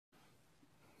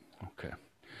Okay.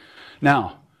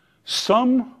 Now,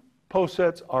 some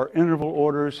posets are interval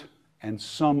orders and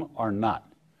some are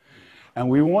not. And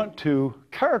we want to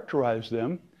characterize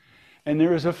them. And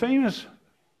there is a famous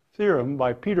theorem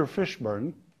by Peter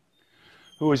Fishburne,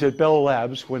 who was at Bell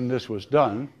Labs when this was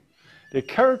done, that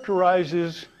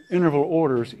characterizes interval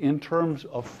orders in terms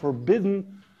of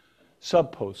forbidden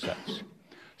subposets.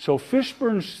 So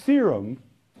Fishburne's theorem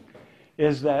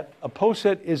is that a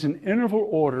poset is an interval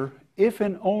order if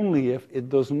and only if it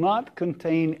does not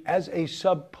contain as a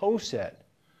subposet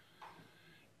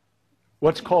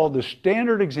what's called the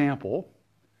standard example,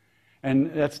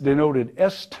 and that's denoted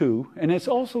S2, and it's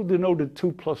also denoted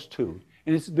 2 plus 2.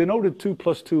 And it's denoted 2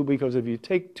 plus 2 because if you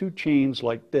take two chains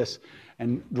like this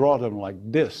and draw them like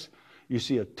this, you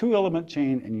see a 2-element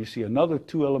chain and you see another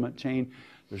 2-element chain.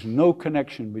 There's no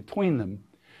connection between them.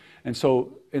 And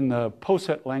so in the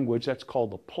poset language, that's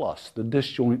called the plus, the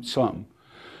disjoint sum.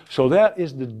 So that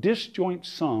is the disjoint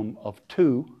sum of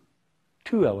two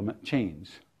 2-element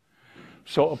chains.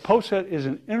 So a poset is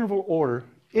an interval order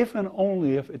if and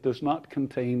only if it does not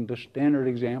contain the standard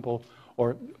example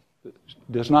or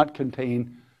does not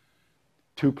contain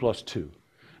 2 plus 2.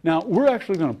 Now, we're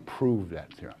actually going to prove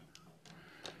that theorem.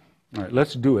 All right,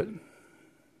 let's do it.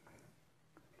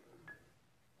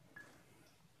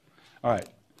 All right,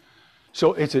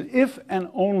 so it's an if and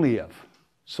only if.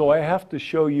 So I have to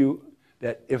show you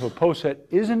that if a poset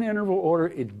is an interval order,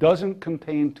 it doesn't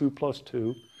contain 2 plus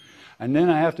 2. And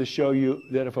then I have to show you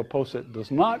that if a poset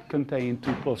does not contain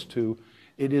 2 plus 2,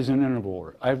 it is an interval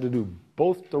order. I have to do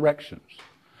both directions.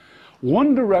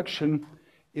 One direction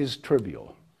is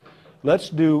trivial. Let's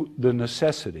do the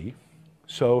necessity.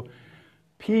 So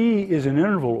P is an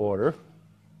interval order.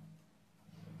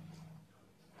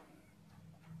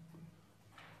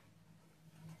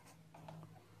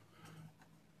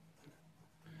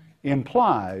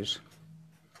 Implies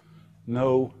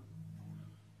no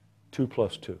 2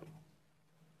 plus 2.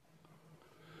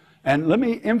 And let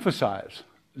me emphasize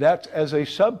that as a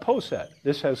subposet,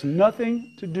 this has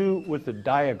nothing to do with the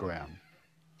diagram.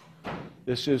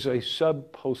 This is a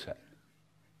subposet.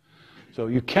 So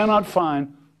you cannot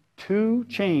find two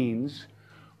chains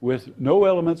with no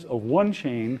elements of one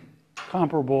chain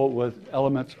comparable with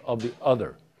elements of the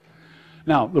other.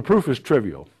 Now, the proof is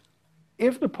trivial.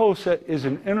 If the poset is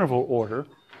an interval order,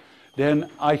 then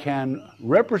I can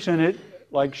represent it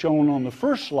like shown on the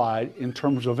first slide in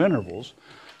terms of intervals.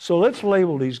 So let's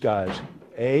label these guys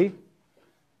A,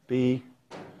 B,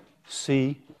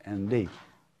 C, and D.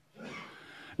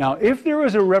 Now, if there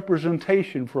is a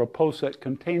representation for a poset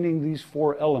containing these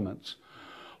four elements,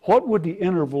 what would the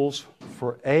intervals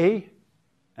for A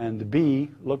and B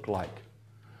look like?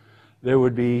 There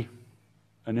would be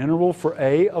an interval for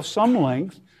A of some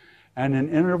length and an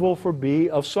interval for B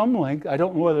of some length. I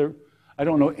don't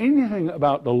know anything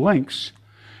about the lengths,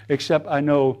 except I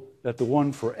know that the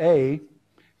one for A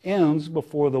ends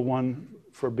before the one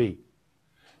for B.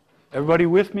 Everybody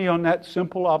with me on that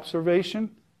simple observation?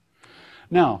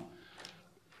 Now,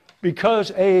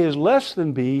 because A is less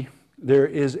than B, there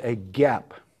is a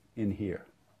gap in here.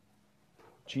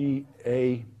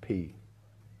 G-A-P.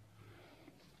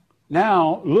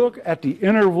 Now, look at the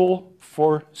interval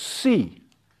for C.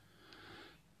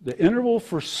 The interval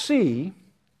for C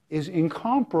is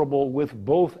incomparable with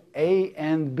both A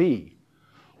and B.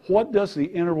 What does the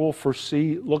interval for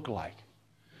C look like?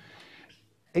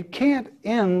 It can't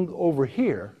end over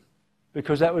here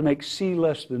because that would make C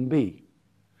less than B.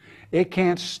 It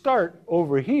can't start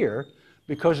over here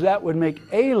because that would make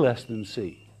A less than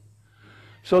C.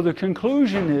 So the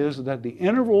conclusion is that the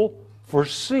interval for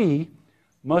C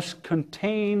must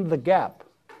contain the gap.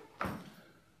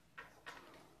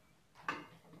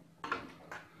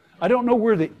 I don't know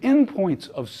where the endpoints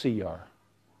of C are,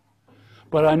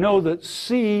 but I know that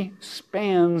C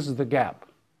spans the gap.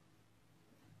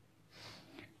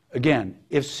 Again,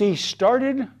 if C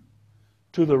started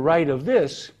to the right of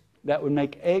this, that would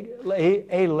make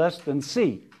A less than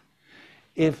C.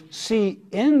 If C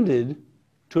ended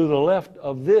to the left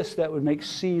of this, that would make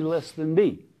C less than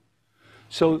B.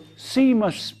 So C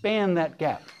must span that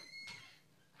gap.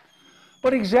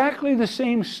 But exactly the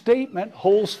same statement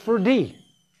holds for D.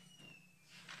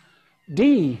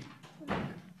 D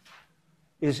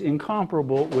is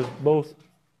incomparable with both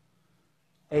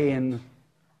A and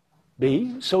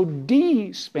B, so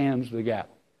D spans the gap.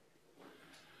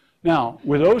 Now,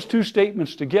 with those two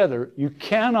statements together, you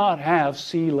cannot have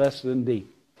C less than D.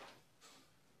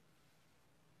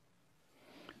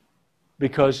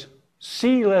 Because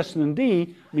C less than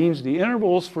D means the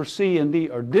intervals for C and D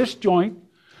are disjoint,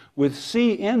 with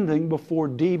C ending before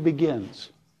D begins.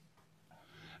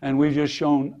 And we've just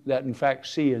shown that, in fact,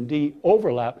 C and D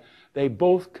overlap. They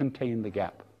both contain the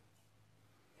gap.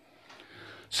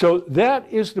 So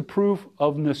that is the proof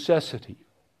of necessity.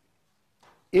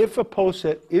 If a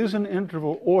poset is an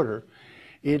interval order,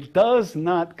 it does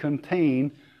not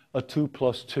contain a 2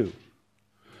 plus 2.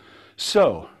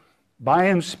 So, by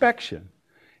inspection,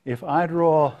 if I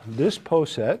draw this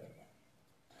poset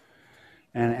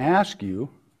and ask you,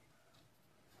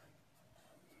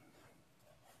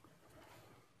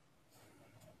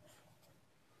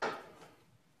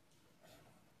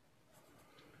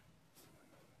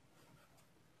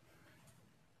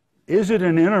 is it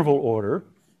an interval order?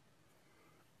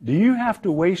 Do you have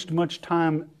to waste much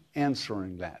time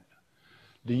answering that?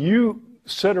 Do you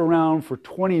sit around for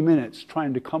 20 minutes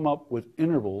trying to come up with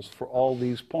intervals for all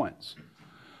these points?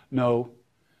 No.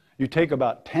 You take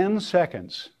about 10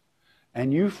 seconds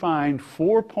and you find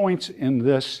 4 points in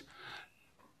this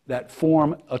that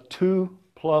form a 2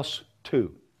 plus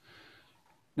 2.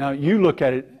 Now you look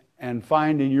at it and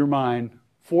find in your mind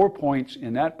 4 points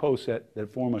in that poset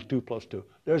that form a 2 plus 2.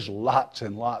 There's lots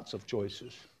and lots of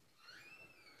choices.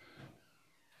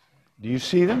 Do you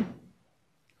see them?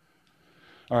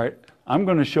 All right, I'm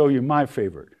going to show you my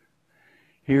favorite.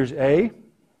 Here's A,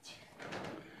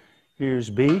 here's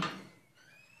B,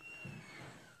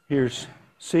 here's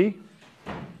C,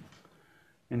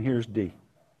 and here's D.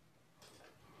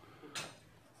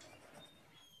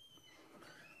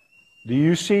 Do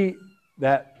you see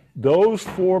that those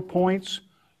 4 points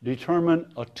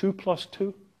determine a 2 plus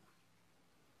 2?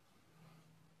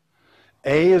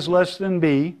 A is less than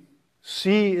B,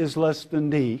 C is less than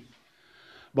D,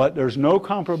 but there's no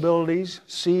comparabilities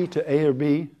C to A or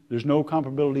B. There's no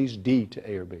comparabilities D to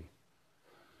A or B.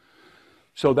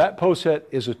 So that poset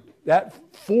is that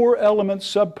 4-element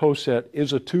subposet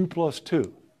is a 2 plus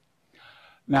 2.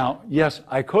 Now, yes,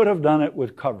 I could have done it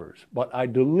with covers, but I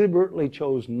deliberately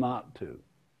chose not to,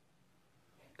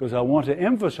 because I want to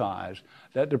emphasize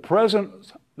that the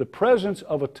presence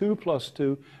of a 2 plus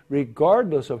 2,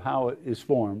 regardless of how it is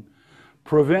formed,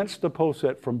 prevents the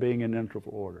poset from being an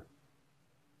interval order.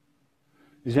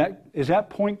 Is that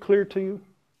point clear to you?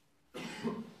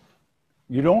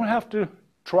 You don't have to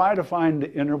try to find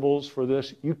the intervals for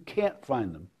this. You can't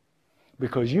find them,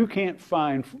 because you can't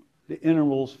find the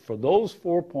intervals for those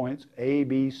 4 points, A,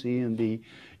 B, C, and D,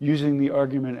 using the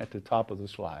argument at the top of the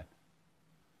slide.